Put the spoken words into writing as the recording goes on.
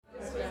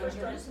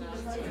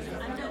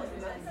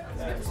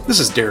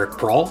This is Derek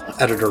Brawl,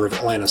 editor of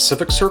Atlanta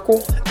Civic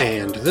Circle,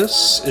 and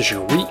this is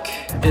your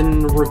Week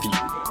in Review.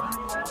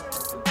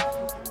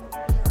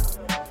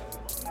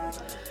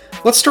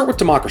 Let's start with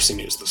democracy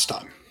news this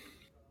time.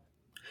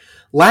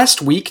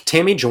 Last week,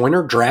 Tammy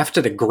Joyner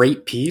drafted a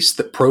great piece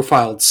that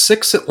profiled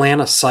 6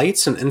 Atlanta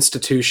sites and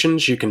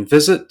institutions you can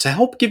visit to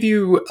help give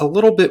you a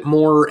little bit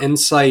more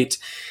insight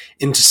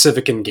into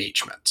civic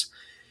engagement.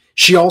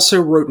 She also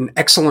wrote an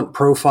excellent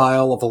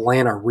profile of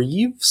Alana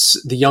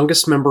Reeves, the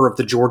youngest member of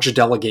the Georgia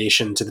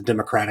delegation to the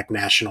Democratic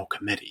National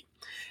Committee.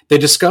 They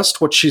discussed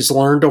what she's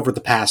learned over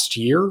the past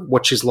year,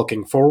 what she's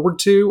looking forward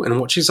to, and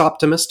what she's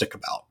optimistic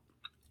about.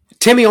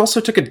 Tammy also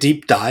took a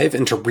deep dive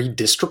into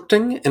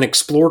redistricting and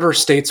explored our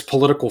state's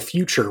political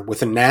future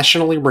with a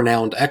nationally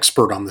renowned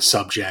expert on the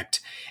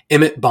subject,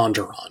 Emmett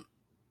Bondurant.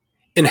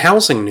 In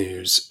housing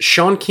news,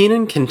 Sean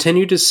Keenan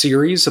continued his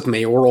series of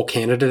mayoral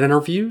candidate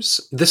interviews,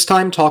 this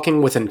time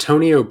talking with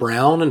Antonio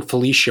Brown and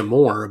Felicia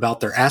Moore about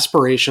their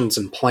aspirations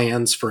and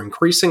plans for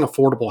increasing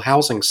affordable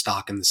housing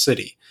stock in the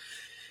city.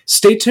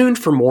 Stay tuned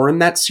for more in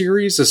that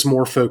series as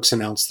more folks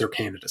announce their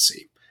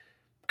candidacy.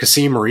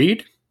 Kasim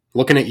Reed,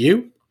 looking at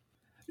you.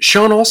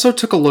 Sean also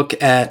took a look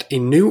at a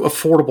new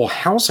affordable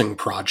housing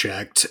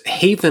project,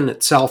 Haven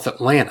at South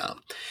Atlanta,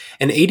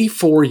 an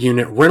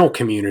 84-unit rental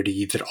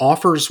community that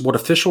offers what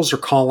officials are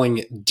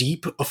calling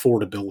deep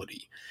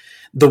affordability.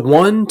 The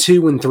 1,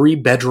 2, and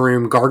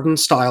 3-bedroom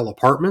garden-style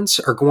apartments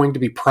are going to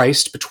be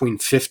priced between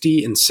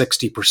 50 and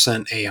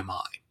 60%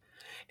 AMI.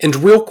 And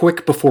real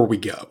quick before we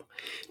go,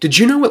 did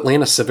you know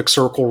Atlanta Civic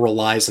Circle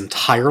relies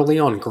entirely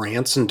on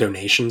grants and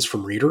donations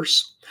from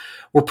readers?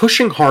 We're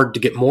pushing hard to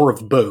get more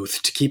of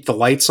both to keep the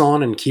lights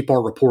on and keep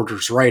our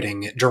reporters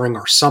writing during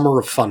our summer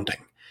of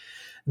funding.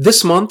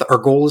 This month, our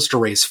goal is to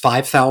raise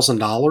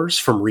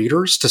 $5,000 from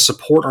readers to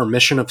support our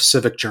mission of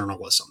civic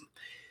journalism.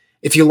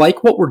 If you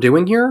like what we're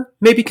doing here,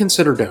 maybe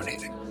consider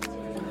donating.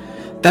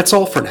 That's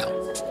all for now.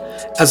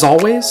 As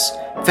always,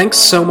 thanks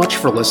so much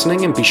for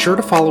listening, and be sure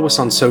to follow us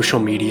on social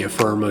media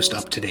for our most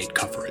up-to-date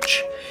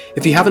coverage.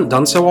 If you haven't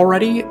done so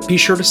already, be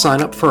sure to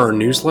sign up for our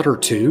newsletter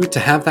too to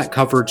have that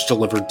coverage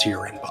delivered to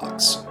your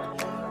inbox.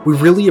 We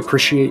really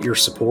appreciate your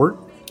support,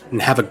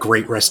 and have a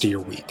great rest of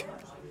your week.